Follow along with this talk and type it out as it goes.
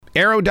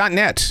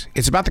Arrow.net.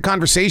 It's about the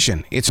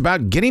conversation. It's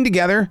about getting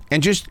together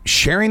and just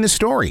sharing the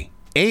story.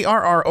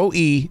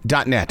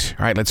 ARROE.net.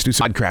 All right, let's do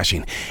some pod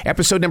crashing.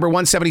 Episode number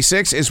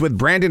 176 is with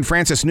Brandon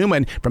Francis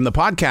Newman from the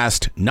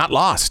podcast Not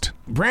Lost.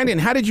 Brandon,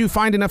 how did you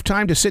find enough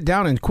time to sit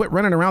down and quit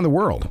running around the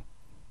world?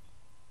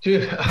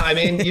 Dude, I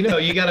mean, you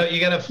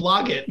gotta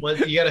flog it.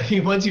 Once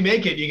you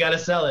make it, you gotta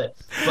sell it.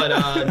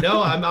 But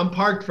no, I'm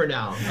parked for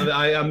now.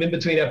 I'm in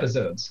between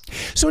episodes.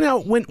 So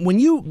now, when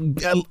you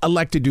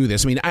elect to do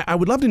this, I mean, I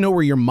would love to know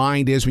where your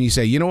mind is when you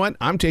say, you know what,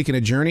 I'm taking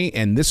a journey,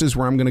 and this is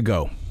where I'm going to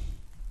go.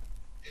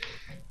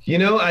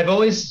 I've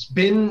always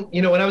been,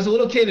 when I was a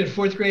little kid in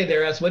fourth grade, they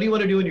were asked, what do you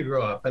want to do when you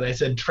grow up? And I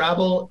said,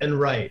 travel and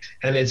write.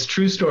 And it's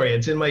true story.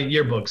 It's in my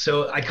yearbook.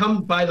 So I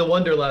come by the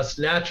wanderlust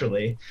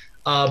naturally.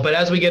 But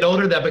as we get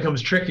older, that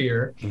becomes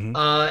trickier. Mm-hmm.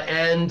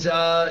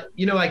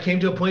 I came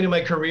to a point in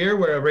my career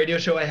where a radio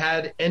show I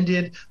had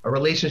ended, a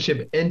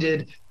relationship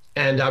ended,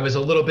 and I was a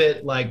little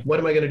bit like, what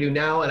am I going to do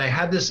now? And I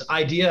had this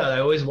idea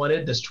I always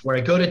wanted, this where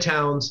I go to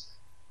towns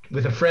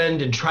with a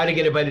friend and try to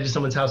get invited to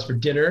someone's house for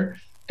dinner.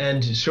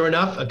 And sure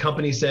enough, a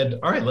company said,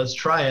 all right, let's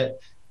try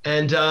it.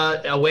 And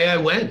away I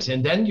went.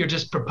 And then you're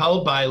just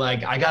propelled by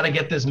like, I got to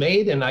get this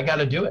made and I got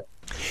to do it.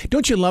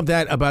 Don't you love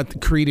that about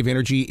creative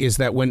energy is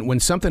that when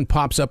something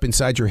pops up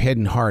inside your head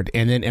and heart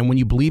and when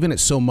you believe in it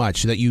so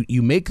much that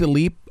you make the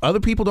leap,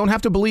 other people don't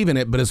have to believe in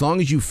it, but as long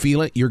as you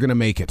feel it, you're going to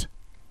make it.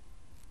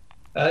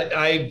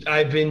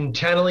 I've been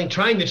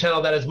trying to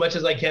channel that as much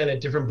as I can at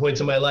different points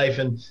in my life.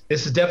 And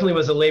this definitely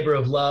was a labor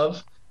of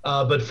love.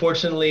 But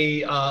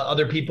fortunately,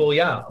 other people,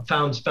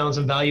 found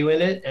some value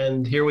in it.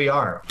 And here we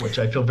are, which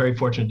I feel very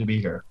fortunate to be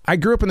here. I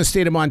grew up in the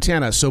state of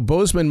Montana, so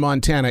Bozeman,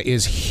 Montana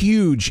is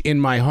huge in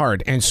my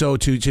heart. And so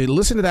to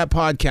listen to that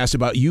podcast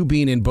about you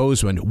being in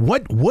Bozeman,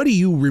 what do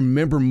you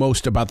remember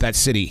most about that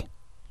city?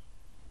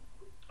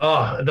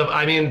 Oh,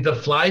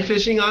 the fly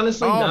fishing,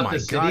 honestly, not the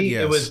city. God,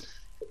 yes.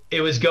 It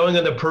was going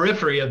on the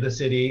periphery of the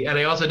city. And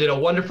I also did a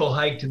wonderful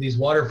hike to these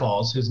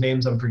waterfalls whose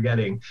names I'm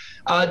forgetting.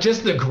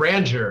 Just the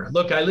grandeur.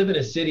 Look, I live in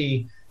a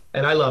city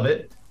and I love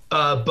it.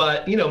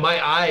 But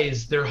my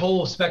eyes, their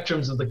whole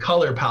spectrums of the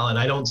color palette,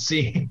 I don't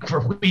see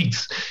for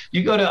weeks.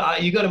 You go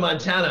to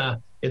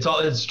Montana,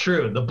 it's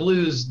true. The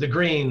blues, the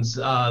greens,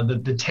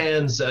 the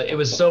tans, it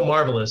was so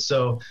marvelous.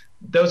 So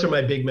those are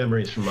my big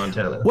memories from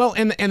Montana. Well,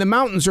 and the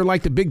mountains are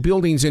like the big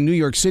buildings in New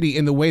York City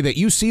in the way that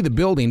you see the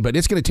building, but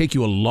it's going to take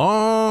you a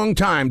long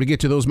time to get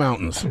to those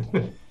mountains.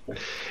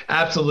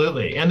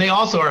 Absolutely. And they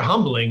also are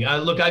humbling.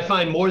 Look, I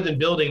find more than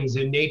buildings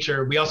in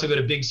nature. We also go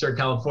to Big Sur,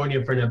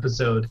 California for an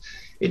episode.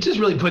 It just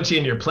really puts you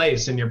in your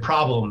place and your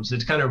problems.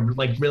 It's kind of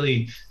like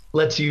really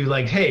lets you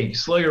like, hey,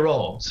 slow your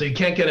roll. So you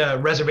can't get a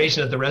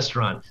reservation at the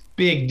restaurant.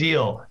 Big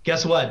deal.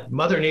 Guess what?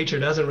 Mother Nature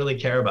doesn't really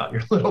care about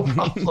your little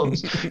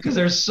problems because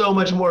there's so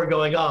much more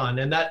going on.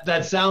 And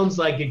that sounds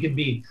like it could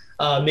be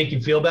make you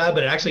feel bad,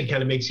 but it actually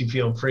kind of makes you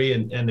feel free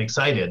and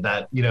excited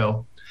that,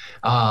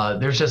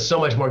 there's just so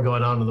much more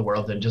going on in the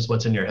world than just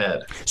what's in your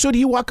head. So do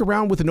you walk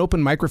around with an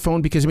open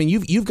microphone? Because, I mean,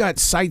 you've got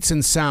sights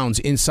and sounds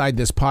inside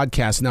this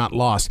podcast, Not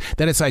Lost,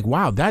 that it's like,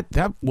 wow,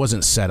 that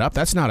wasn't set up.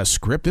 That's not a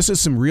script. This is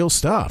some real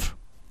stuff.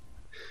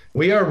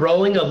 We are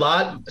rolling a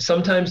lot,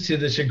 sometimes to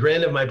the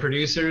chagrin of my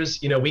producers.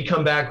 We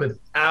come back with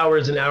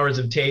hours and hours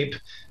of tape.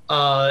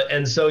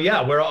 And so,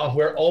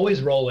 we're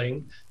always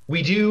rolling.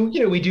 We'd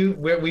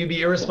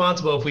be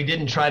irresponsible if we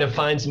didn't try to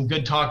find some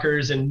good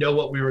talkers and know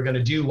what we were going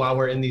to do while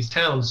we're in these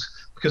towns,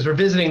 because we're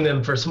visiting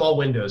them for small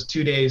windows,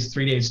 2 days,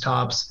 3 days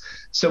tops.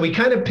 So we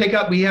kind of pick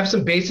up, we have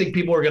some basic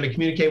people we're going to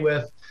communicate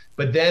with,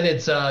 but then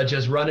it's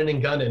just running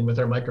and gunning with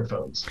our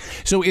microphones.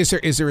 So is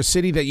there a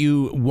city that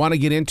you want to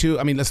get into?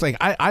 I mean, that's like,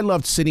 I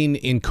loved sitting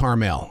in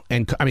Carmel.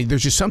 And I mean,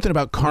 there's just something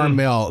about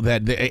Carmel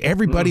that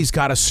everybody's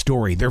got a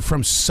story. They're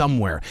from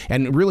somewhere.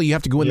 And really, you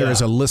have to go in there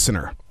as a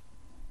listener.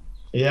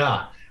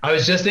 Yeah. I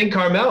was just in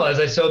Carmel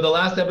the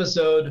last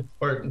episode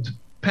or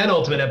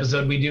penultimate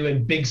episode we do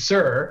in Big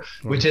Sur,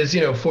 which is,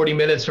 40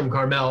 minutes from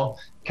Carmel,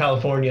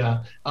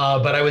 California.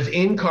 But I was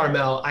in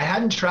Carmel. I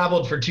hadn't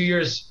traveled for 2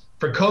 years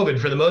for COVID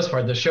for the most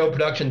part. The show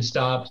production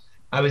stopped.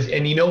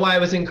 And you know why I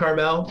was in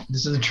Carmel?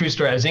 This is a true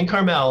story. I was in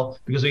Carmel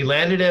because we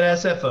landed at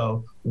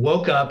SFO,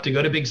 woke up to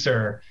go to Big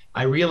Sur.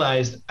 I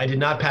realized I did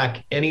not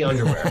pack any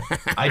underwear.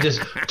 I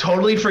just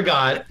totally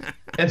forgot.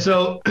 And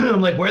so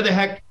I'm like, where the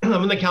heck? I'm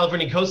on the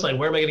California coastline.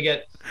 Where am I going to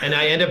get? And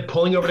I end up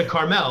pulling over to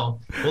Carmel.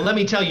 Well, let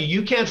me tell you,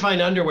 you can't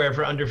find underwear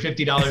for under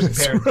 $50 a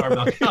pair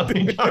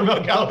in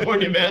Carmel,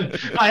 California, man.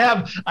 I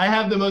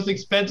have the most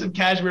expensive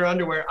cashmere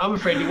underwear. I'm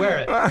afraid to wear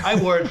it.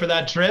 I wore it for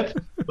that trip,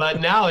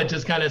 but now it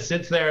just kind of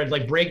sits there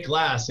like break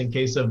glass in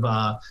case of,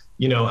 I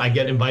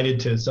get invited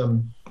to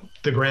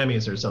the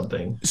Grammys or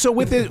something. So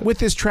with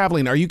this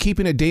traveling, are you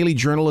keeping a daily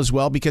journal as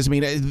well? Because, I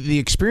mean, the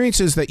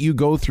experiences that you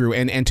go through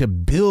and to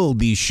build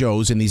these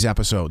shows and these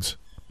episodes.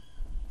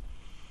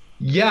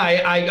 Yeah,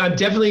 I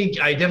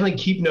definitely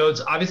keep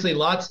notes. Obviously,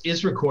 lots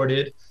is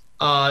recorded.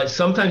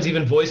 Sometimes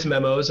even voice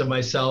memos of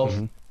myself.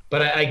 Mm-hmm.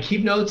 But I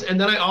keep notes, and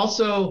then I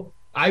also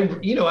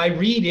I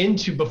read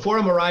into before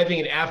I'm arriving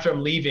and after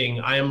I'm leaving.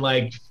 I am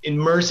like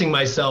immersing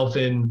myself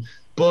in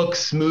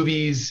books,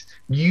 movies,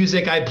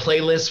 music. I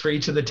playlists for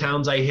each of the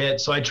towns I hit.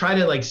 So I try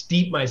to like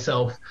steep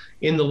myself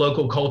in the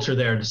local culture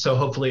there. So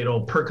hopefully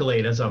it'll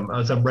percolate as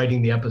I'm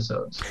writing the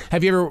episodes.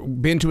 Have you ever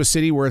been to a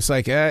city where it's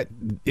like, it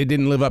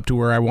didn't live up to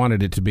where I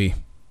wanted it to be?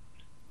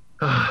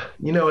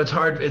 It's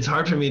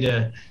hard for me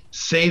to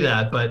say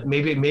that, but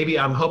maybe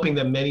I'm hoping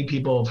that many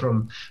people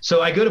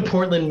so I go to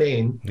Portland,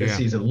 Maine this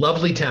season.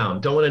 Lovely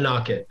town. Don't want to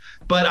knock it.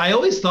 But I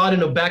always thought in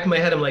the back of my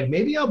head, I'm like,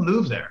 maybe I'll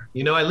move there.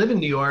 I live in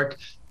New York.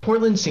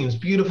 Portland seems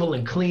beautiful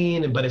and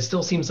clean, but it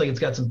still seems like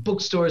it's got some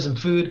bookstores and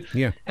food.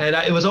 Yeah. And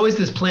it was always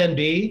this plan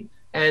B.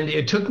 And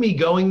it took me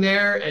going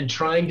there and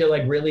trying to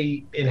like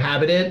really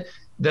inhabit it.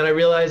 Then I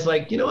realized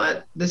like, you know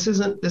what, this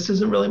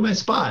isn't really my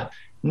spot.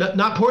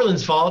 Not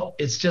Portland's fault.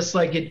 It's just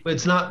like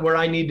it's not where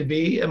I need to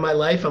be in my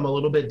life. I'm a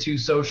little bit too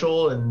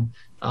social, and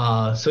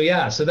so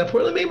that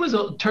Portland,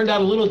 Maine turned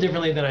out a little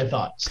differently than I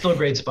thought. Still a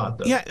great spot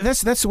though. Yeah,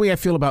 that's the way I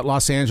feel about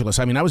Los Angeles.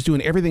 I mean, I was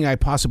doing everything I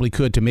possibly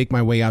could to make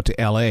my way out to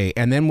LA,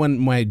 and then when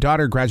my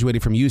daughter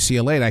graduated from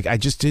UCLA, like I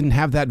just didn't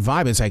have that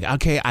vibe. It's like,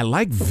 okay, I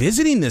like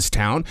visiting this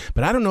town,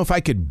 but I don't know if I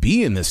could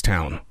be in this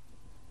town.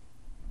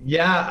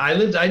 Yeah, I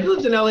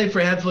lived in LA for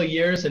a handful of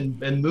years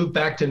and moved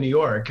back to New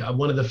York. I'm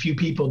one of the few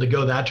people to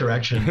go that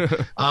direction.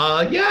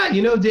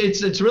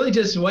 It's really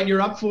just what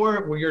you're up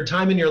for, your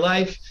time in your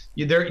life,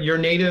 your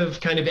native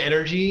kind of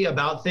energy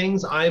about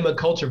things. I'm a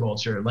culture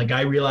vulture. Like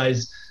I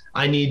realize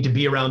I need to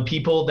be around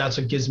people. That's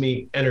what gives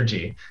me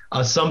energy.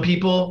 Some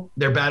people,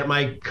 they're bad.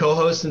 My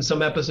co-host in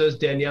some episodes,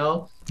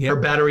 Danielle, her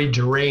battery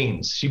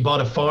drains. She bought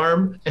a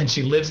farm and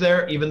she lives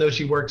there. Even though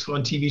she works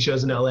on TV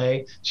shows in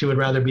LA, she would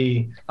rather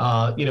be,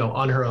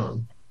 on her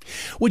own.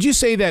 Would you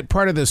say that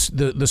part of this,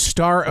 the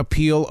star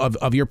appeal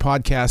of your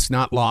podcast,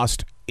 Not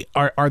Lost,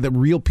 are the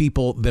real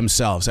people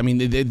themselves? I mean,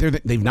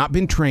 they've not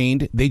been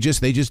trained. They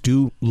just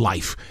do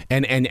life,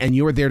 and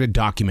you're there to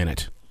document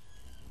it.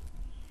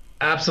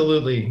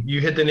 Absolutely. You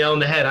hit the nail on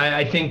the head.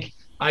 I think,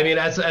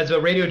 as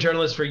a radio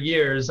journalist for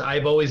years,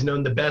 I've always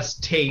known the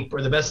best tape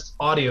or the best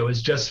audio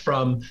is just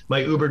from my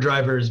Uber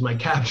drivers, my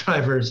cab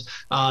drivers,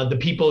 the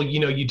people,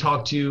 you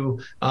talk to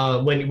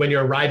when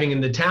you're arriving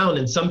in the town.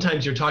 And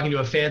sometimes you're talking to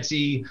a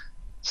fancy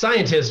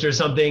scientist or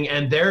something,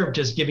 and they're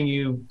just giving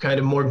you kind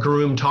of more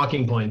groomed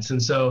talking points.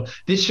 And so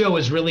this show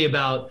is really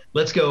about,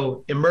 let's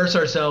go immerse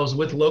ourselves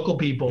with local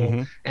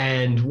people,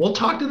 and we'll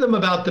talk to them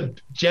about the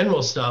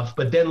general stuff,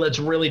 but then let's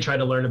really try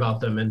to learn about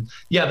them. And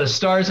the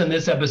stars in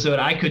this episode,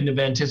 I couldn't have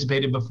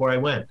anticipated before I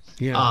went.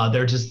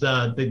 They're just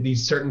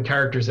these certain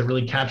characters that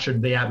really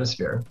captured the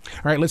atmosphere.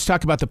 All right, let's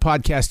talk about the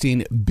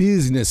podcasting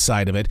business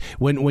side of it.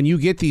 When you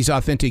get these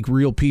authentic,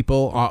 real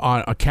people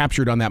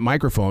captured on that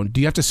microphone,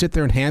 do you have to sit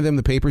there and hand them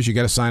the papers? You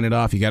got to sign it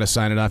off. You got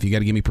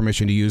to give me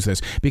permission to use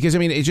this, because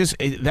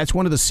that's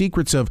one of the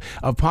secrets of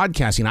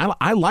podcasting.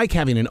 I like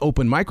having an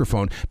open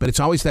microphone, but it's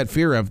always that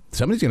fear of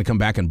somebody's going to come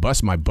back and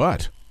bust my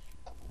butt.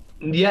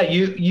 Yeah,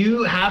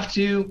 you have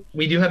to.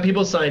 We do have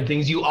people sign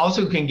things. You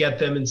also can get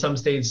them in some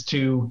states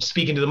to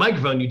speak into the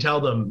microphone. You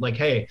tell them like,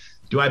 hey,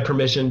 do I have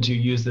permission to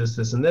use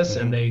this, and this,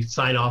 and they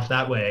sign off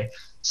that way.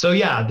 So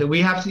we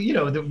have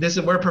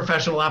to, we're a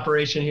professional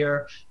operation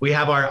here. We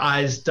have our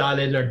I's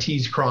dotted and our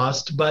T's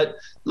crossed. But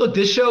look,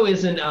 this show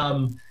isn't,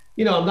 I'm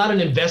not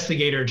an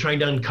investigator trying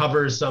to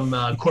uncover some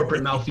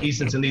corporate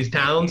malfeasance in these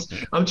towns.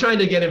 I'm trying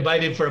to get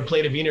invited for a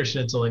plate of Wiener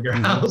Schnitzel at your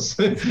house.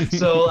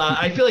 So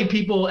I feel like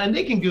people, and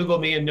they can Google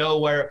me and know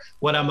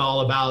what I'm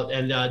all about.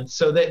 And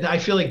I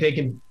feel like they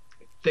can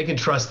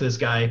trust this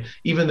guy,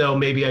 even though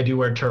maybe I do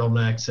wear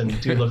turtlenecks and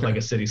do look like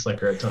a city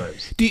slicker at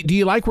times. Do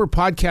you like where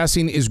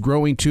podcasting is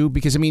growing too?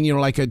 Because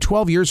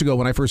 12 years ago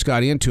when I first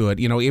got into it,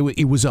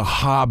 it was a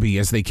hobby,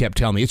 as they kept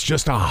telling me. It's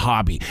just a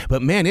hobby.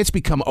 But man, it's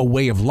become a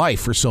way of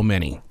life for so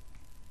many.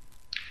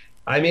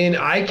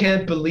 I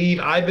can't believe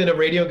I've been a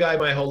radio guy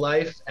my whole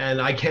life, and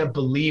I can't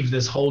believe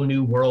this whole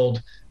new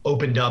world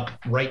opened up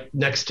right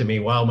next to me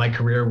while my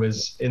career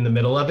was in the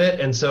middle of it.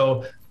 And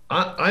so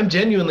I'm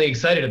genuinely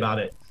excited about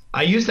it.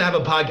 I used to have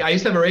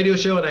a radio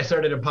show, and I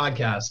started a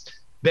podcast.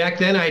 Back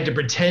then, I had to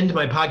pretend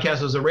my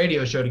podcast was a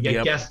radio show to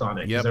get guests on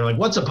it. They're like,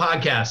 what's a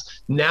podcast?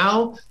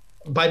 Now,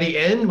 by the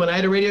end, when I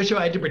had a radio show,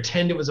 I had to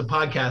pretend it was a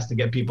podcast to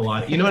get people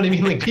on it. You know what I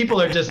mean? Like,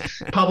 people are just,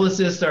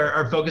 publicists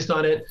are focused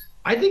on it.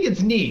 I think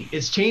it's neat.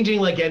 It's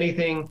changing like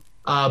anything.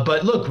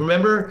 But look,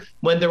 remember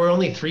when there were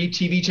only 3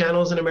 TV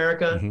channels in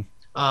America?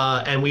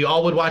 And we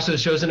all would watch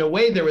those shows. In a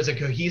way, there was a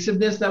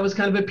cohesiveness that was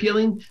kind of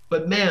appealing.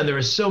 But man, there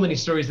were so many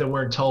stories that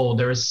weren't told.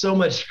 There was so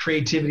much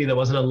creativity that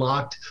wasn't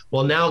unlocked.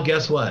 Well, now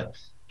guess what?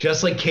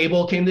 Just like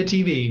cable came to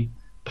TV,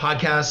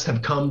 podcasts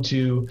have come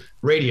to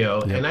radio.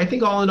 And I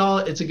think all in all,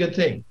 it's a good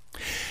thing.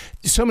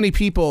 So many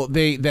people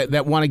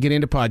that want to get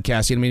into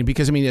podcasting.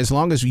 Because as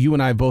long as you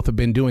and I both have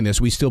been doing this,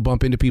 we still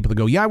bump into people that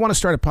go, "Yeah, I want to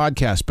start a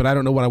podcast, but I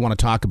don't know what I want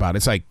to talk about."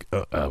 It's like,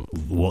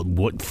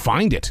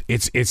 find it.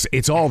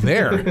 It's all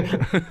there.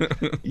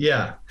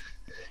 Yeah,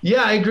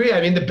 I agree.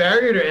 The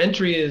barrier to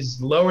entry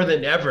is lower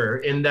than ever,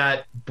 in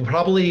that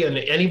probably on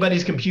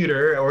anybody's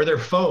computer or their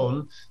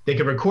phone, they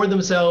could record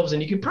themselves,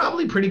 and you could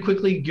probably pretty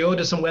quickly go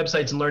to some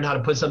websites and learn how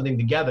to put something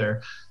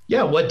together.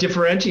 yeah, what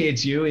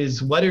differentiates you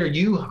is what are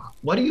you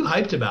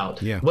hyped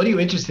about? Yeah. What are you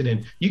interested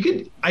in? You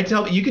could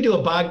do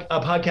a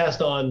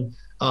podcast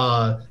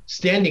on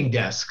standing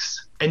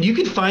desks, and you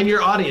could find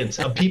your audience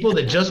of people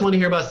that just want to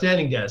hear about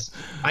standing desks.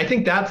 I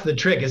think that's the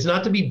trick. It's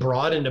not to be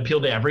broad and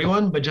appeal to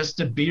everyone, but just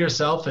to be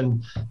yourself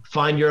and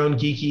find your own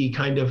geeky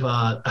kind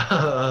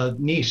of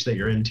niche that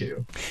you're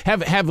into.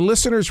 Have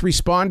listeners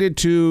responded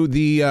to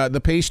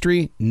the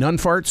pastry nun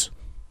farts?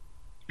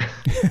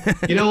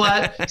 You know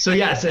what? So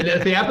yes, and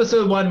at the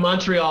episode 1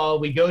 Montreal,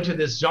 we go to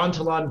this Jean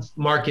Talon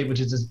market, which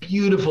is this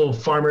beautiful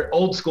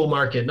old school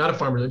market, not a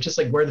farmer, it's just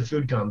like where the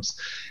food comes.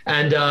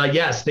 And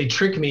yes, they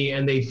trick me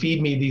and they feed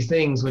me these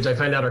things, which I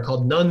find out are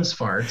called nuns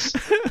farts,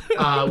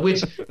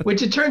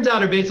 which it turns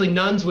out are basically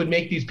nuns would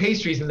make these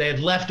pastries and they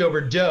had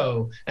leftover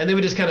dough and they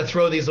would just kind of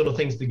throw these little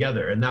things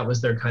together. And that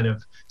was their kind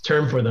of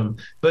term for them.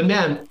 But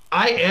man,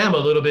 I am a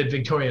little bit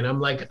Victorian. I'm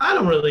like, I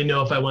don't really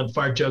know if I want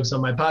fart jokes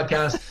on my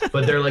podcast,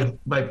 but they're like,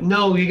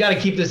 no, you got to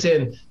keep this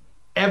in.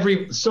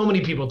 So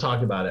many people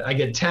talk about it. I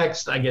get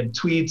texts, I get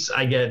tweets,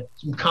 I get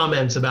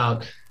comments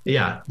about,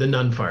 the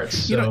nun farts.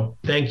 So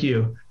thank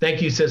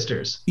you,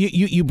 sisters.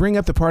 You bring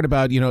up the part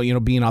about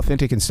being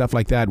authentic and stuff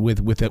like that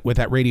with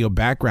that radio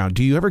background.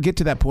 Do you ever get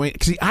to that point?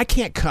 Because I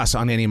can't cuss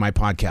on any of my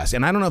podcasts,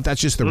 and I don't know if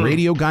that's just the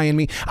radio guy in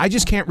me. I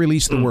just can't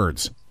release the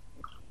words.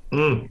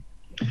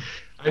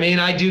 I mean,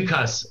 I do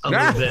cuss a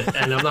little bit,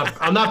 and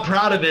I'm not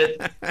proud of it,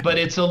 but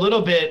it's a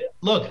little bit.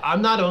 Look,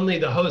 I'm not only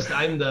the host;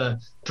 I'm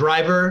the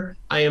driver.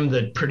 I am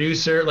the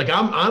producer. Like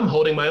I'm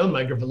holding my own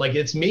microphone. Like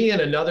it's me and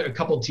a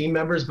couple team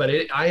members, but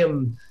I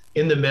am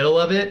in the middle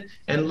of it.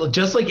 And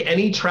just like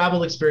any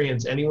travel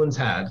experience anyone's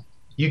had,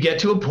 you get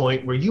to a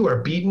point where you are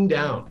beaten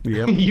down.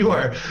 Yep. you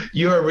are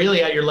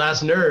really at your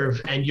last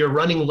nerve, and you're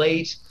running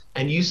late.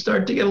 And you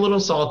start to get a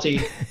little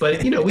salty,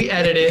 but we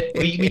edit it.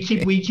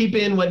 We keep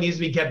in what needs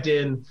to be kept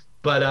in.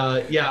 But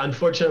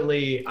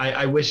unfortunately,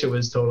 I wish it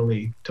was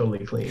totally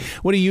clean.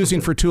 What are you using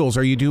for tools?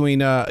 Are you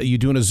doing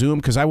a Zoom?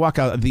 Because I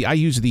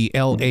use the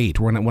L8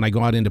 when I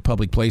go out into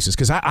public places.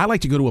 Because I like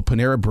to go to a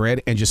Panera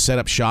Bread and just set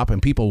up shop,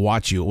 and people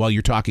watch you while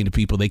you're talking to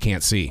people they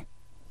can't see.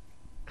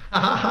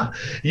 Yeah,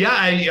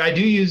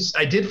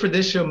 I did for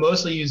this show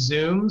mostly use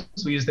Zooms.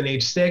 We used an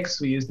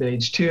H6, we used an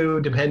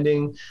H2,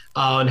 depending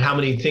on how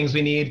many things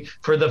we need.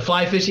 For the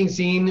fly fishing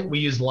scene, we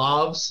used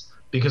lavs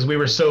because we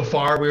were so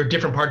far. We were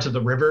different parts of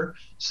the river,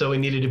 so we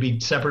needed to be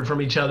separate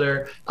from each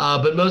other.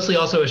 But mostly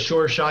also a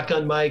Shure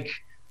shotgun mic.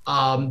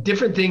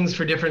 Different things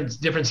for different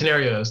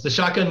scenarios. The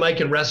shotgun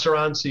mic in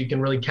restaurants, so you can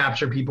really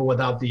capture people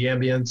without the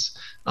ambience.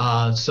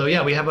 So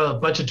yeah, we have a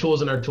bunch of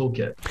tools in our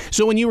toolkit.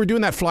 So when you were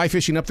doing that fly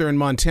fishing up there in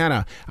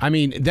Montana, I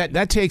mean,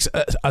 that takes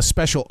a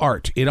special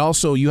art. It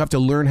also, you have to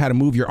learn how to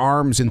move your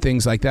arms and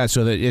things like that,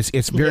 so that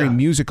it's very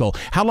musical.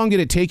 How long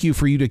did it take you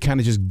for you to kind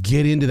of just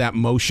get into that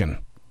motion?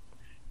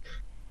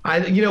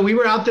 We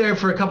were out there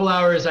for a couple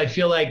hours. I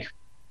feel like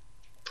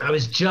I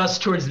was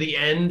just towards the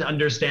end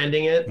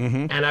understanding it,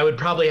 and I would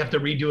probably have to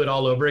redo it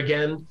all over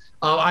again.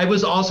 I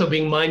was also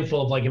being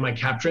mindful of, like, am I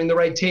capturing the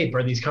right tape?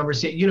 Are these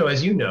conversations,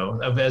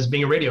 as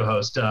being a radio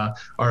host,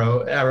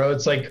 Arrow,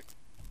 it's like,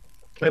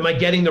 am I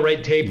getting the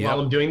right tape while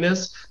I'm doing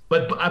this?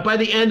 But by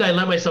the end, I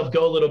let myself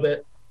go a little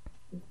bit,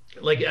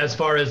 like as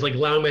far as like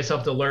allowing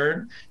myself to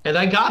learn. And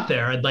I got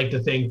there, I'd like to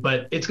think,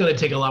 but it's going to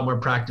take a lot more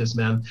practice,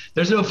 man.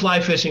 There's no fly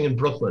fishing in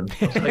Brooklyn,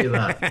 I'll tell you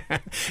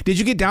that. Did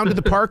you get down to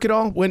the park at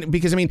all?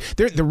 Because I mean,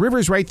 the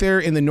river's right there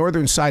in the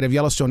northern side of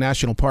Yellowstone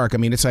National Park. I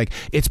mean,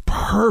 it's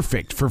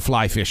perfect for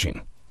fly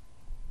fishing.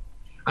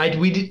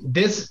 We did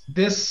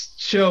this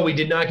show. We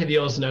did not get to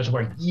Yellowstone National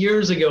Park.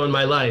 Years ago in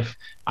my life,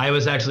 I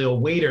was actually a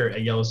waiter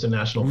at Yellowstone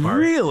National Park.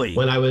 Really?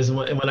 When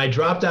I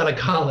dropped out of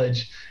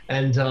college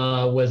and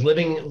was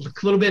living a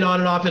little bit on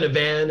and off in a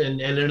van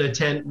and in a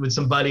tent with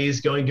some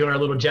buddies, doing our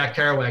little Jack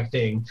Kerouac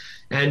thing.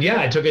 And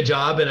yeah, I took a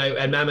job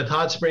at Mammoth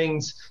Hot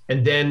Springs,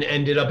 and then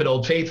ended up at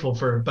Old Faithful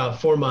for about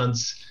 4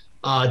 months.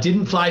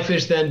 Didn't fly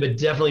fish then, but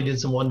definitely did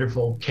some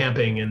wonderful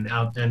camping and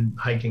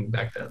hiking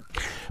back then.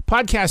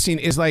 Podcasting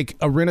is like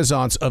a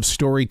renaissance of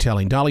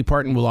storytelling. Dolly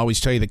Parton will always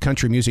tell you that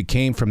country music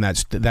came from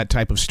that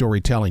type of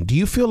storytelling. Do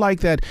you feel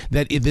like that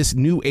this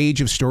new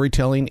age of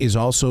storytelling is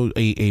also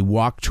a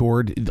walk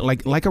toward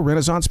like a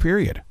renaissance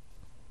period?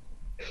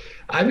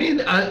 I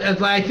mean,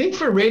 I think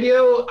for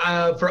radio,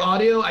 for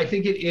audio, I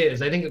think it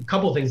is. I think a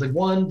couple things. Like,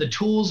 one, the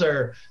tools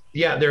are,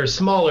 they're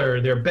smaller,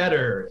 they're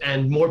better,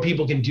 and more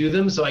people can do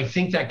them. So I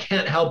think that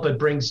can't help but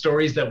bring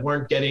stories that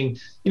weren't getting,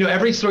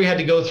 every story had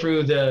to go through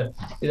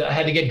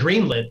had to get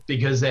greenlit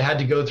because they had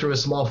to go through a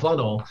small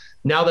funnel.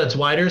 Now that's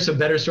wider, so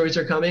better stories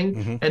are coming.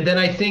 Mm-hmm. And then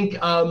I think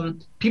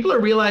people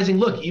are realizing,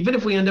 look, even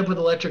if we end up with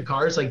electric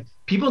cars, like,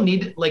 people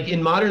need, like,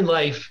 in modern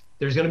life,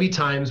 there's going to be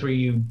times where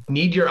you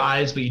need your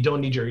eyes, but you don't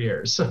need your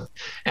ears.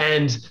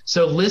 And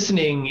so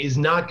listening is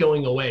not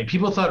going away.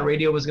 People thought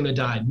radio was going to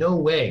die. No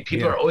way.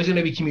 People are always going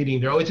to be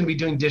commuting. They're always going to be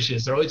doing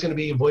dishes. They're always going to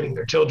be avoiding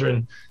their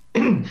children.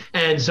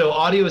 And so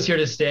audio is here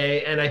to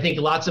stay. And I think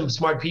lots of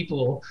smart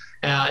people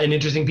and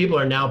interesting people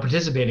are now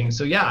participating.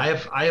 So yeah, I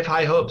have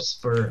high hopes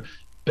for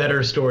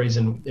better stories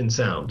in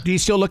sound. Do you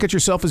still look at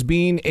yourself as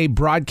being a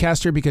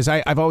broadcaster? Because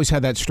I've always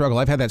had that struggle.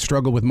 I've had that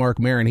struggle with Mark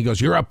Maron. He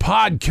goes, "You're a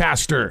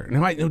podcaster."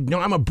 No,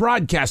 I'm a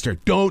broadcaster.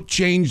 Don't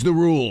change the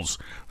rules.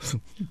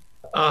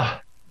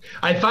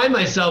 I find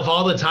myself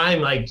all the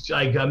time like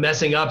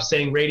messing up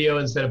saying radio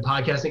instead of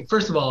podcasting.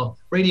 First of all,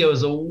 radio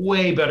is a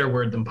way better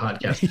word than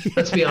podcast.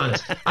 Let's be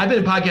honest. I've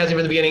been podcasting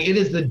from the beginning. It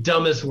is the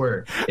dumbest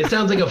word. It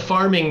sounds like a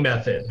farming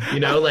method,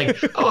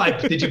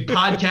 like, did you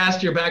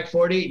podcast your back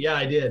 40? Yeah,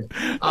 I did.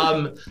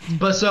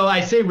 But so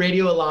I say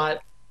radio a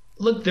lot.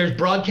 Look, there's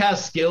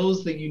broadcast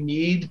skills that you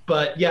need,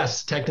 but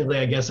yes, technically,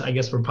 I guess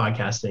we're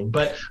podcasting.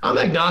 But I'm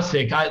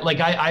agnostic.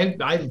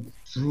 I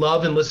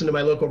love and listen to my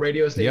local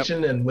radio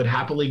station and would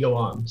happily go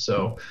on.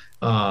 So,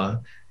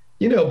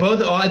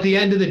 both at the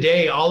end of the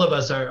day, a lot of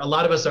us are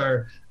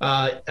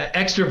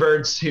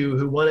extroverts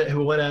who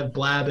want to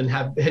blab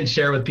and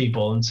share with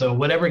people. And so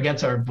whatever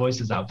gets our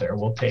voices out there,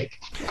 we'll take.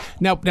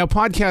 Now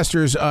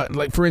podcasters,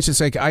 like for instance,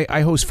 like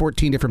I host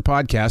 14 different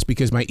podcasts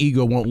because my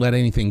ego won't let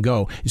anything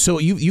go. So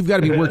you've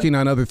got to be working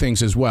on other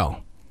things as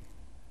well.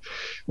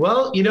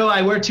 Well,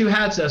 I wear two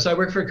hats. So I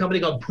work for a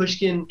company called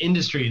Pushkin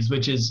Industries,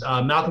 which is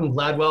Malcolm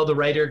Gladwell, the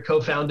writer,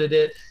 co-founded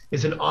it.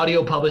 It's an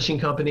audio publishing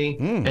company,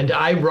 and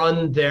I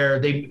run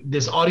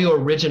this audio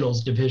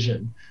originals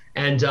division.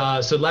 And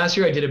so last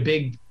year I did a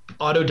big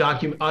audio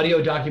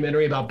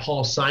documentary about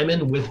Paul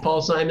Simon with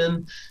Paul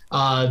Simon.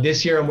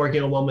 This year I'm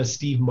working on one with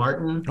Steve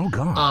Martin. Oh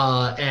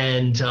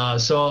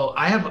God! So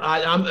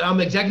I'm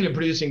executive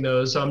producing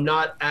those, so I'm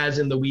not as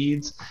in the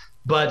weeds.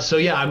 But so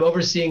yeah, I'm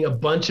overseeing a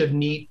bunch of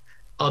neat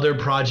other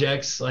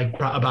projects, like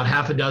about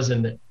half a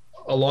dozen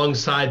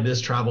alongside this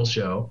travel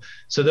show.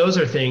 So those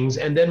are things.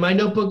 And then my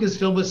notebook is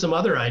filled with some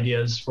other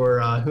ideas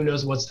for who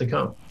knows what's to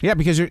come. Yeah,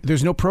 because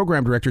there's no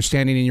program director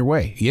standing in your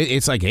way.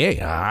 It's like,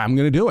 hey, I'm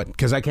going to do it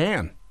because I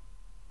can.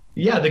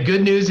 Yeah, the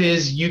good news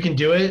is you can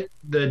do it.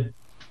 The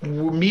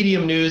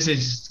medium news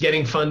is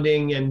getting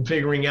funding and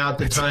figuring out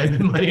the time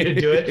and money to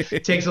do it.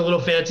 It takes a little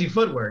fancy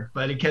footwork,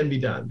 but it can be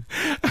done.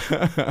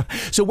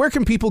 So where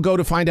can people go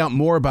to find out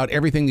more about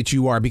everything that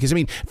you are? Because, I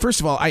mean, first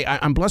of all,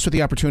 I'm blessed with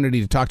the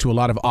opportunity to talk to a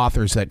lot of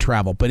authors that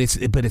travel, but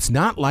it's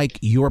not like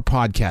your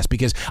podcast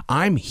because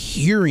I'm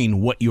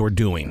hearing what you're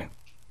doing.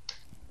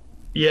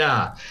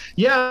 Yeah.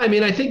 I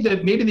mean, I think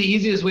that maybe the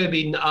easiest way would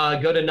be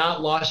go to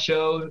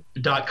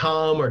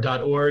notlostshow.com or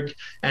 .org,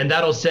 and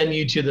that'll send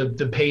you to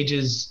the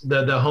pages,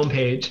 the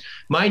homepage.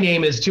 My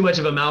name is too much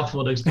of a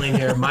mouthful to explain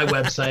here. My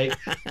website,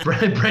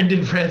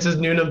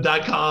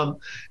 BrendanFrancisNewnam.com.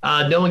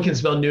 No one can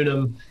spell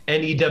Newnam,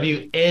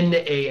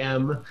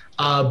 Newnam.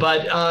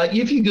 But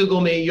if you Google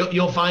me,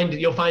 you'll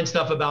find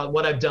stuff about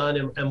what I've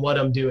done and what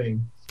I'm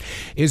doing.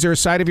 Is there a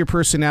side of your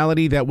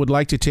personality that would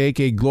like to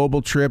take a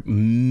global trip,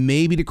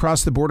 maybe to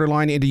cross the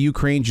borderline into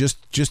Ukraine,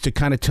 just to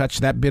kind of touch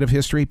that bit of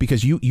history?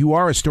 Because you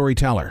are a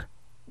storyteller.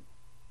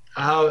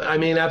 I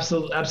mean,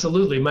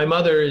 absolutely. My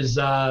mother is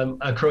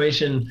a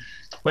Croatian.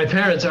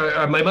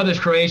 My mother's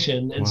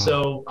Croatian. And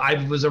so I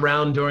was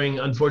around during,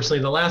 unfortunately,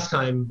 the last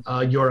time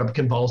Europe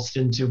convulsed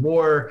into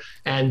war,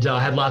 and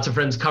had lots of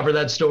friends cover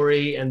that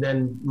story. And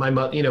then my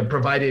mother,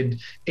 provided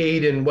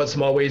aid in what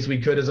small ways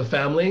we could as a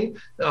family.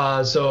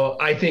 So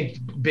I think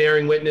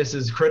bearing witness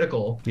is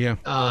critical. Yeah.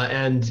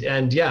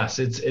 And yes,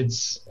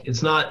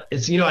 it's not,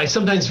 I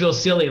sometimes feel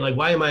silly. Like,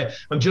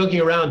 I'm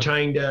joking around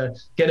trying to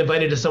get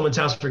invited to someone's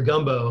house for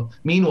gumbo.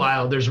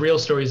 Meanwhile, there's real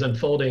stories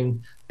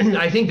unfolding.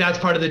 I think that's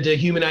part of the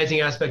dehumanizing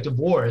aspect of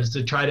war, is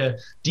to try to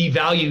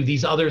devalue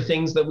these other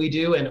things that we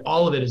do. And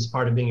all of it is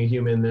part of being a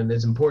human and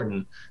is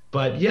important.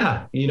 But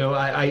yeah,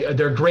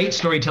 there are great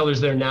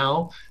storytellers there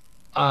now.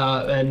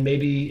 And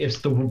maybe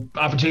if the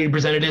opportunity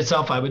presented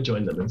itself, I would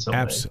join them in some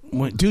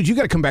way. Dude, you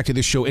got to come back to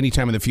this show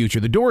anytime in the future.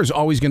 The door is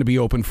always going to be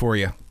open for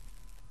you.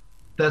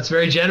 That's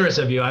very generous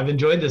of you. I've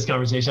enjoyed this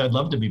conversation. I'd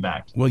love to be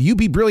back. Well, you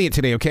be brilliant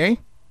today, okay?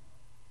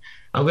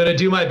 I'm going to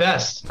do my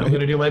best.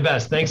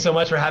 Thanks so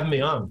much for having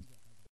me on.